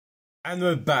And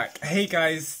we're back. Hey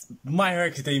guys, My Hero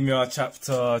Academia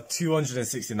chapter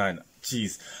 269.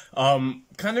 Jeez.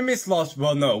 Kind of missed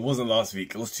well, no, it wasn't last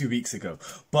week. It was 2 weeks ago.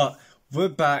 But we're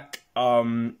back.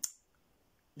 Quarantine.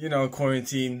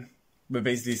 We're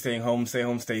basically staying home,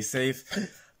 stay safe.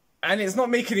 And it's not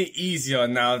making it easier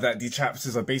now that the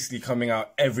chapters are basically coming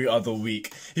out every other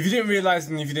week. If you didn't realize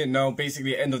and if you didn't know,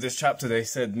 basically end of this chapter, they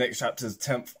said next chapter is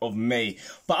 10th of May.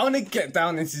 But I want to get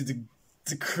down into the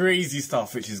crazy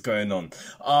stuff which is going on.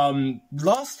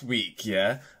 Last week,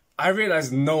 yeah, I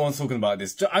realized no one's talking about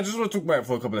this. I just want to talk about it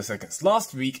for a couple of seconds.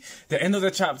 Last week, the end of the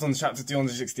chapter on chapter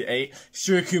 268,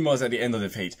 Shirakuma was at the end of the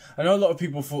page. I know a lot of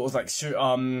people thought it was like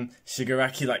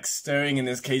Shigaraki like stirring in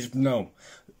his cage. No.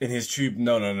 In his tube,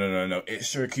 no,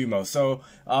 it's Shirakumo. So,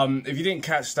 if you didn't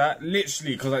catch that,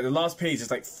 literally, because like the last page is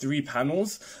like 3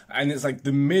 panels, and it's like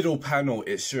the middle panel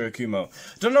is Shirakumo.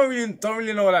 Don't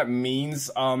really know what that means.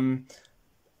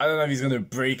 I don't know if he's gonna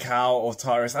break out or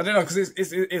Taurus. I don't know, because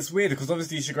it's weird, because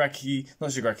obviously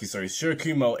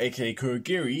Shirakumo, aka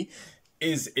Kurogiri,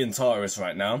 is in Taurus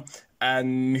right now.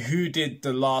 And who did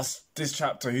this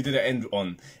chapter, who did it end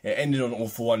on? It ended on All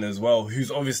For One as well, who's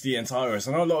obviously in Taurus.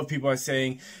 I know a lot of people are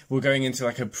saying we're going into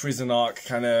like a prison arc,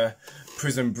 kind of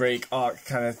prison break arc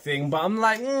kind of thing. But I'm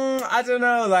like, I don't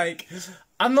know, like,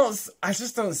 I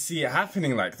just don't see it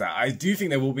happening like that. I do think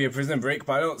there will be a prison break,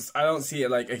 but I don't see it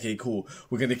like, okay, cool,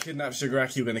 we're gonna kidnap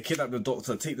Shigaraki, we're gonna kidnap the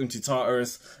doctor, take them to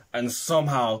Tartarus, and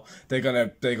somehow they're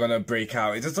gonna break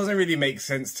out. It just doesn't really make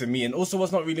sense to me. And also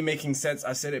what's not really making sense,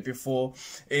 I said it before,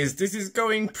 is this is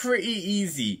going pretty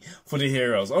easy for the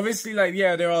heroes. Obviously, like,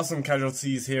 yeah, there are some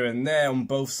casualties here and there on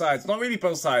both sides. Not really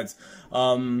both sides.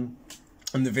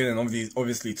 And the villain,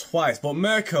 obviously twice. But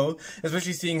Mirko,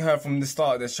 especially seeing her from the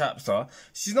start of this chapter,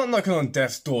 she's not knocking on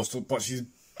death's door, but she's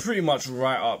pretty much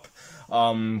right up,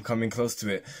 coming close to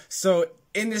it. So,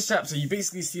 in this chapter, you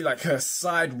basically see, like, her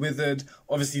side withered,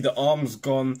 obviously the arm's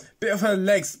gone, bit of her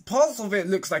legs, parts of it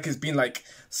looks like it's been, like,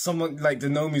 someone, like, the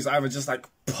Nomu's either just, like,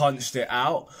 punched it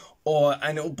out, but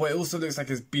it also looks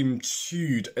like it's been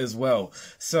chewed as well.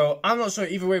 So I'm not sure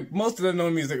either way. Most of the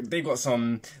Nomus, they got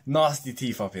some nasty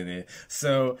teeth up in here.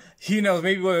 So who knows?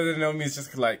 Maybe one of the Nomus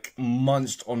just like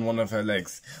munched on one of her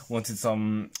legs. Wanted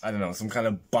some, I don't know, some kind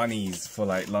of bunnies for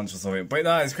like lunch or something. But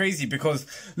no, it's crazy because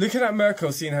looking at Mirko,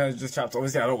 seeing her in this chapter,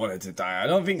 obviously I don't want her to die. I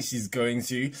don't think she's going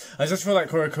to. I just feel like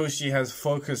Horikoshi has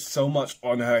focused so much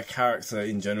on her character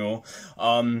in general,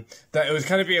 that it would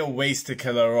kind of be a waste to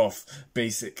kill her off,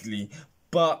 basically.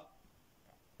 But,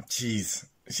 jeez,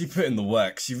 she put in the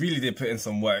work. She really did put in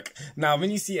some work. Now,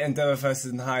 when you see Endeavor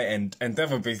versus High, and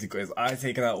Endeavor basically got his eye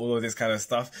taken out, all of this kind of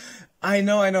stuff. I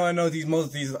know, most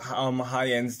of these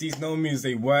high ends, these Nomus,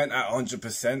 they weren't at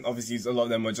 100%. Obviously, a lot of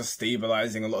them were just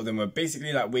stabilizing. A lot of them were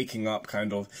basically like waking up,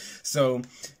 kind of. So,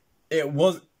 it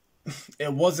wasn't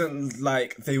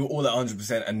like they were all at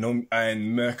 100%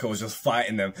 and Mirko was just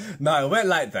fighting them. No, it weren't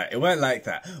like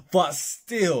that. But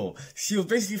still, she was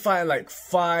basically fighting like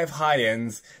 5 high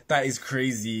ends. That is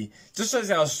crazy. Just shows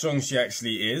you how strong she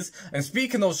actually is. And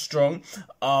speaking of strong,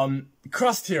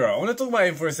 Crust Hero. I want to talk about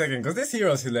him for a second because this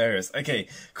hero is hilarious. Okay,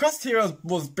 Crust Hero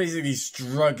was basically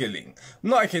struggling.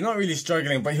 Not really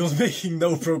struggling, but he was making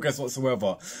no progress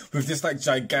whatsoever with this like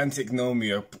gigantic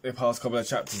Nomu a past couple of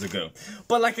chapters ago.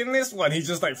 But like in this one, he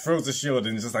just like throws a shield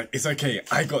and just like, it's okay,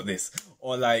 I got this.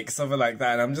 Or like something like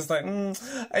that. And I'm just like,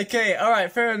 okay,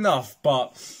 alright, fair enough.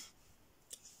 But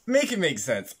make it make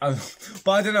sense.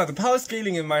 But I don't know, the power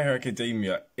scaling in My Hero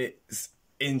Academia, it's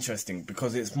interesting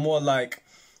because it's more like,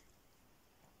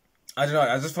 I don't know,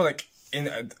 I just feel like,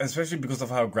 especially because of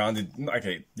how grounded,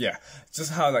 okay, yeah,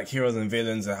 just how like heroes and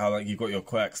villains and how like you got your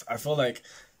quirks, I feel like,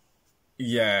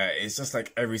 yeah, it's just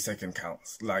like every second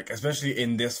counts, like, especially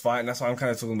in this fight, and that's why I'm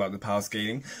kind of talking about the power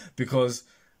scaling, because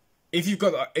if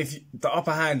the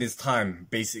upper hand is time,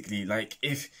 basically, like,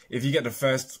 if you get the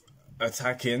first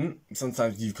attack in,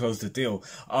 sometimes you close the deal.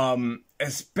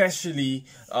 Especially,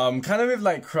 kind of with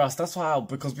like Crust, that's why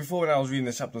because before when I was reading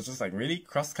the chapter, I was just like, really?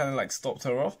 Crust kind of like stopped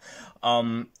her off.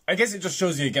 I guess it just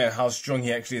shows you again how strong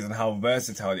he actually is and how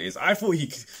versatile it is. I thought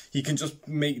he can just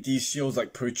make these shields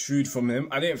like protrude from him.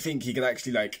 I didn't think he could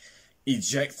actually like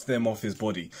eject them off his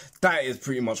body. That is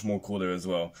pretty much more cooler as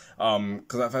well.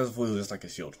 Because at first I thought it was just like a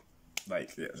shield.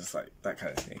 Like, yeah, just like that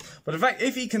kind of thing. But the fact,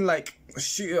 if he can like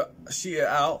shoot it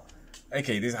out,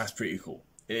 okay, that's pretty cool.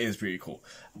 It is pretty cool.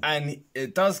 And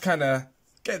it does kind of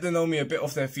get the Nomi a bit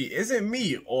off their feet. Is it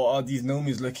me, or are these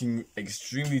Nomis looking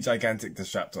extremely gigantic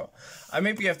this chapter? I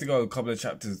maybe have to go a couple of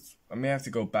chapters I may have to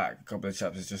go back a couple of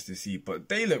chapters just to see, but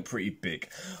they look pretty big.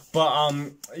 But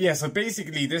yeah, so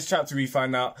basically this chapter we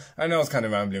find out, I know I was kind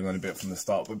of rambling on a bit from the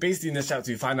start, but basically in this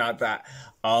chapter we find out that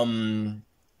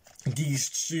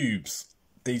these tubes,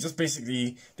 they just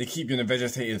basically, they keep you in a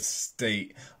vegetative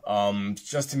state,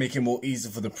 just to make it more easy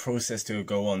for the process to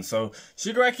go on. So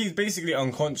Shigaraki is basically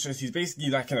unconscious. He's basically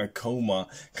like in a coma,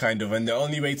 kind of, and the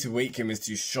only way to wake him is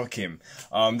to shock him.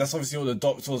 That's obviously what the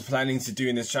doctor was planning to do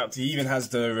in this chapter. He even has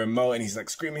the remote and he's like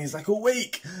screaming, he's like,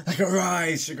 awake, like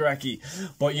arise, Shigaraki.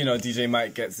 But you know, DJ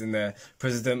Mike gets in there.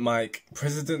 President Mike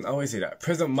always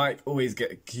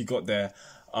he got there.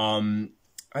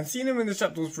 And seeing him in the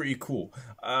chapter was pretty cool.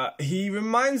 He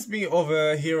reminds me of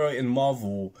a hero in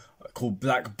Marvel called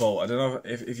Black Bolt. I don't know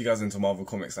if you guys are into Marvel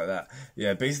comics like that.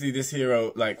 Yeah, basically this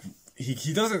hero, like,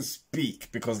 he doesn't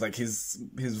speak because, like, his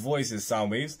voice is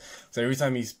sound waves. So every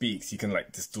time he speaks, he can,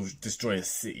 like, destroy a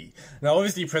city. Now,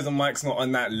 obviously, President Mike's not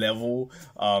on that level.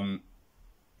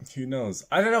 Who knows?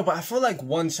 I don't know, but I feel like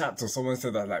one chapter, someone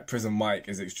said that, like, Prison Mike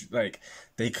is, like,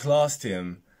 they classed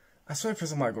him. I swear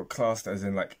Prison Mike got classed as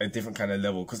in, like, a different kind of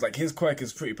level. Because, like, his quirk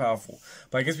is pretty powerful.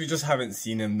 But I guess we just haven't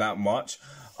seen him that much.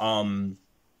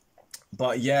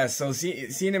 But, yeah, so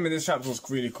seeing him in this chapter was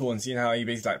really cool. And seeing how he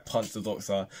basically, like, punched the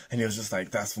doctor. And he was just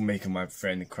like, that's for making my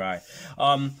friend cry.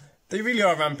 They really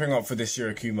are ramping up for this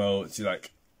Shirakumo to,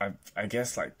 like, I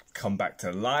guess, like, come back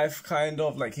to life, kind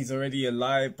of. Like, he's already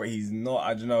alive, but he's not.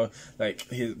 I don't know. Like,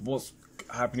 what's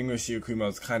happening with Shirakumo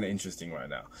is kind of interesting right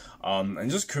now. And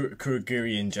just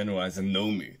Kurogiri in general as a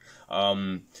Nomu.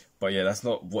 But yeah, that's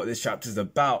not what this chapter is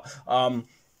about.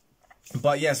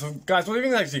 But yeah, so guys, what do you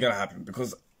think is actually going to happen?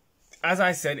 Because, as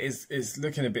I said, it's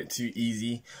looking a bit too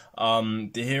easy.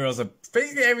 The heroes are,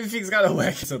 basically everything's going to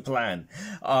work as a plan.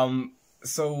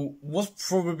 So what's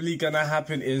probably gonna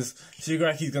happen is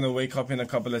Shigaraki's gonna wake up in a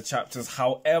couple of chapters.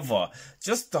 However,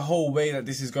 just the whole way that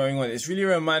this is going on, it's really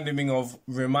reminding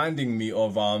me of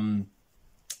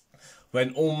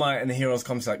when All Might and the heroes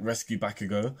come to, like, rescue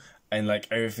Bakugo, and, like,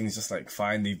 everything's just, like,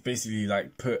 fine. They basically,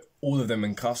 like, put all of them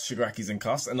in cuffs, Shigaraki's in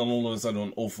cuffs, and then all of a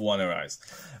sudden All For One arrives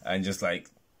and just, like,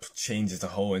 changes the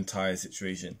whole entire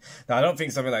situation. Now, I don't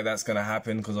think something like that's gonna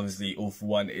happen because obviously All For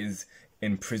One is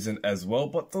in prison as well,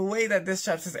 but the way that this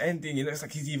chapter's ending, it looks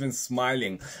like he's even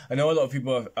smiling. I know a lot of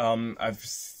people have, I've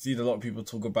seen a lot of people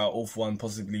talk about All For One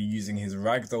possibly using his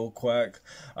ragdoll quirk.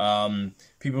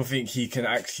 People think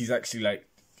he's actually, like,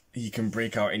 he can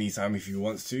break out anytime if he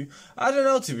wants to. I don't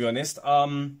know, to be honest.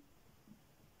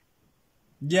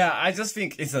 Yeah, I just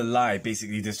think it's a lie,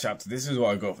 basically, this chapter. This is what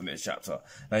I got from this chapter.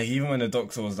 Like, even when the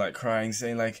doctor was, like, crying,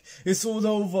 saying, like, it's all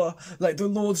over, like, the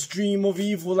Lord's dream of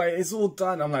evil, like, it's all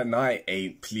done. I'm like, nah, it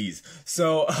ain't, please.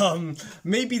 So,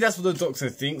 maybe that's what the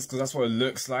doctor thinks, because that's what it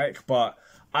looks like, but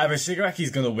either Shigaraki's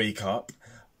gonna wake up,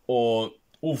 or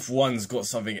All For One's got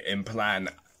something in plan.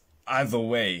 Either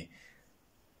way,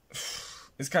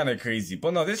 it's kind of crazy.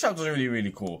 But no, this chapter was really,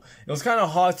 really cool. It was kind of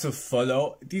hard to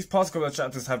follow. These past couple of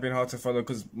chapters have been hard to follow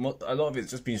because a lot of it's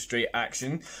just been straight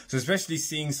action. So especially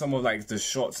seeing some of, like, the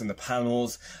shots and the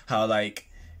panels, how, like,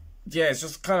 yeah, it's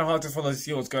just kind of hard to follow to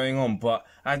see what's going on. But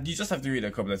you just have to read it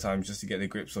a couple of times just to get the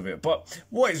grips of it. But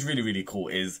what is really, really cool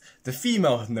is the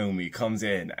female Nomi comes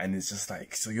in and it's just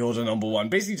like, so you're the number one.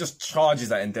 Basically just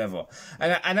charges at Endeavor.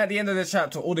 And at the end of the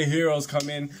chapter, all the heroes come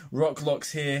in.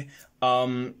 Rocklock's here.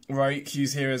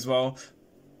 Ryukyu's here as well.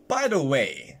 By the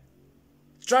way,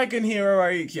 Dragon Hero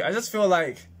Ryukyu, I just feel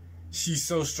like she's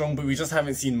so strong, but we just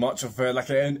haven't seen much of her. Like,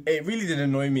 it really did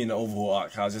annoy me in the overall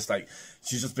arc, how just, like,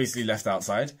 she's just basically left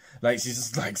outside. Like, she's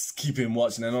just, like, keeping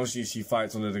watch, and then obviously she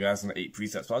fights one of the guys from the 8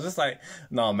 Precepts. But I was just like,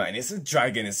 nah, man, it's a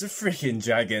dragon. It's a freaking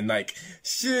dragon. Like,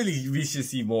 surely we should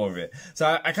see more of it. So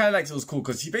I kind of liked it was cool,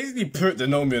 because she basically put the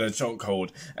Nomi in a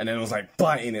chokehold, and then it was, like,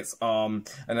 biting its arm.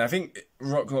 And I think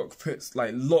Rocklock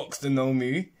locks the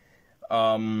Nomi.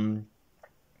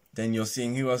 Then you're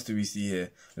seeing, who else do we see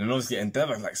here? And then obviously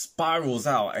Endeavor, like, spirals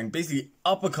out and basically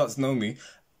uppercuts Nomi.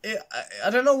 I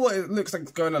don't know what it looks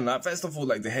like going on that. First of all,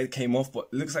 like, the head came off, but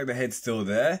it looks like the head's still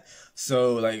there.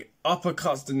 So, like,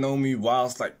 uppercuts the Nomi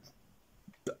whilst, like,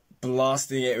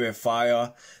 blasting it with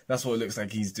fire. That's what it looks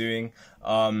like he's doing.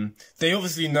 They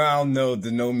obviously now know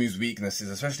the Nomi's weaknesses,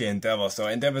 especially Endeavor. So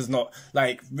Endeavor's not,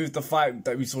 like, with the fight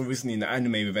that we saw recently in the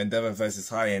anime with Endeavor versus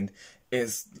High End,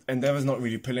 Endeavor's not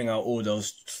really pulling out all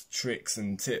those tricks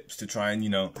and tips to try and, you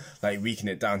know, like, weaken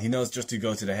it down. He knows just to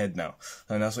go to the head now.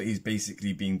 And that's what he's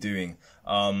basically been doing.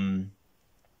 But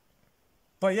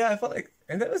yeah, I felt like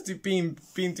Endeavor's been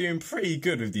doing pretty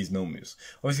good with these Nomis.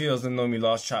 Obviously, there was the Nomi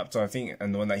last chapter, I think,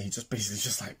 and the one that he just basically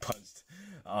just, like, punched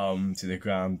to the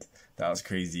ground. That was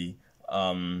crazy.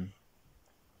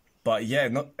 But yeah,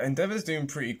 Endeavor's doing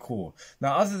pretty cool.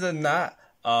 Now, other than that,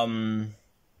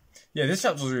 yeah, this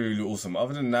chapter was really, really awesome.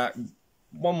 Other than that,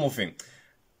 one more thing.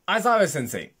 Aizawa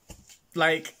Sensei,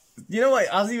 like, you know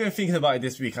what? I was even thinking about it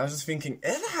this week. I was just thinking,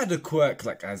 ever had a quirk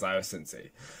like Aizawa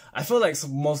Sensei? I feel like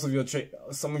some of your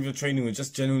training would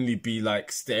just genuinely be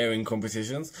like staring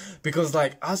competitions, because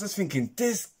like I was just thinking,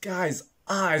 this guy's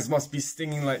eyes must be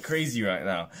stinging like crazy right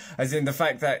now. As in the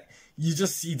fact that you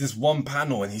just see this one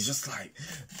panel and he's just like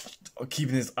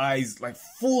keeping his eyes like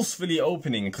forcefully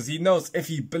opening, because he knows if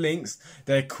he blinks,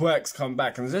 their quirks come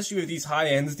back. And especially with these high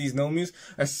ends, these Nomus,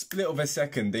 a split of a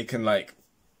second, they can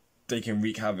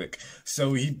wreak havoc.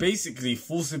 So he basically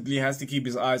forcibly has to keep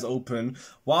his eyes open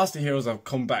whilst the heroes are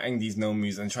combating these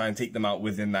Nomus and try and take them out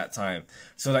within that time.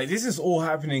 So like this is all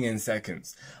happening in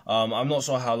seconds. I'm not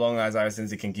sure how long Aizawa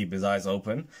Sensei can keep his eyes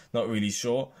open. Not really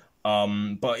sure.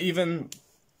 But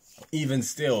even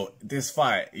still, this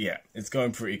fight, yeah, it's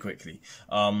going pretty quickly.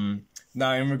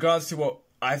 Now, in regards to what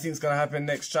I think is going to happen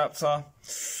next chapter,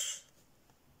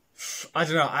 I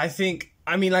don't know.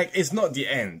 I mean, like, it's not the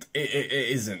end. It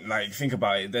isn't. Like, think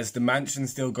about it. There's the mansion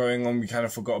still going on. We kind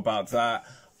of forgot about that.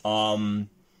 Getten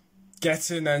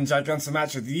and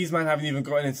Gigantomacho, these men haven't even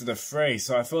gotten into the fray.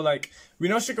 So I feel like, we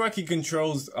know Shigaraki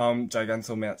controls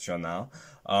Gigantomacho now.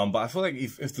 But I feel like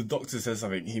if the doctor says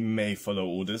something, he may follow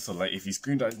orders. So like if he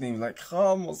screamed out his name like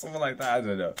 "come" or something like that, I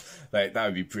don't know. Like that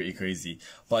would be pretty crazy.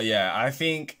 But yeah, I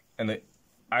think, and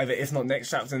either if not next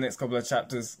chapter, next couple of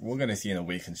chapters, we're gonna see an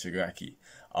awakened Shigaraki.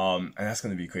 And that's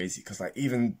gonna be crazy, because like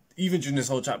even during this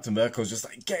whole chapter, Mirko's just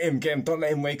like get him, don't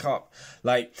let him wake up.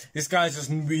 Like this guy's just,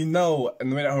 we know,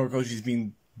 and the way that Horikoshi's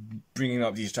been bringing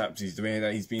up these chapters, the way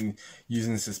that he's been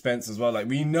using suspense as well, like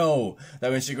we know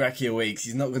that when Shigaraki awakes,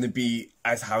 he's not going to be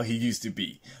as how he used to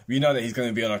be. We know that he's going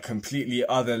to be on a completely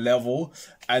other level,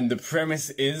 and the premise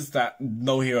is that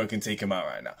no hero can take him out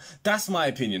right now. That's my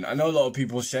opinion. I know a lot of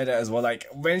people share that as well. Like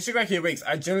when Shigaraki awakes,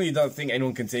 I generally don't think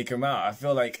anyone can take him out. I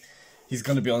feel like he's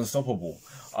going to be unstoppable.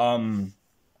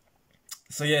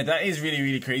 So yeah, that is really,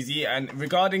 really crazy. And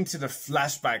regarding to the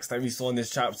flashbacks that we saw in this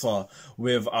chapter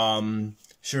with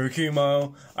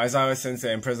Shirakumo, Aizawa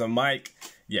Sensei, and President Mike,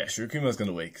 yeah, Shirakumo's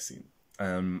gonna wake soon.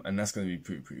 And that's gonna be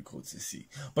pretty cool to see.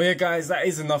 But yeah, guys, that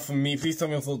is enough from me. Please tell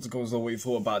me your thoughts in the comments on what you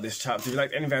thought about this chapter. If you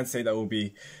like anything to say, that will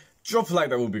be, drop a like,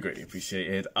 that would be greatly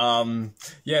appreciated.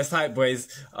 Yeah, it's tight, boys.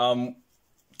 2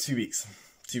 weeks.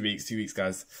 2 weeks,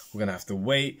 guys. We're gonna have to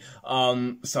wait.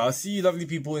 So I'll see you lovely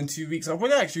people in 2 weeks. I'll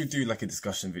probably actually do like a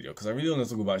discussion video, because I really want to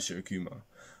talk about Shirakumo.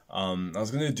 I was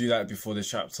gonna do that before this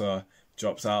chapter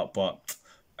drops out, but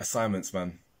assignments,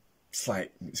 man.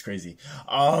 It's crazy.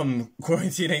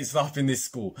 Quarantine ain't stopping this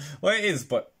school. Well, it is,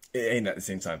 but it ain't at the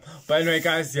same time. But anyway,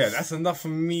 guys, yeah, that's enough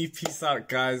from me. Peace out,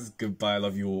 guys. Goodbye.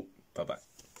 Love you all. Bye-bye.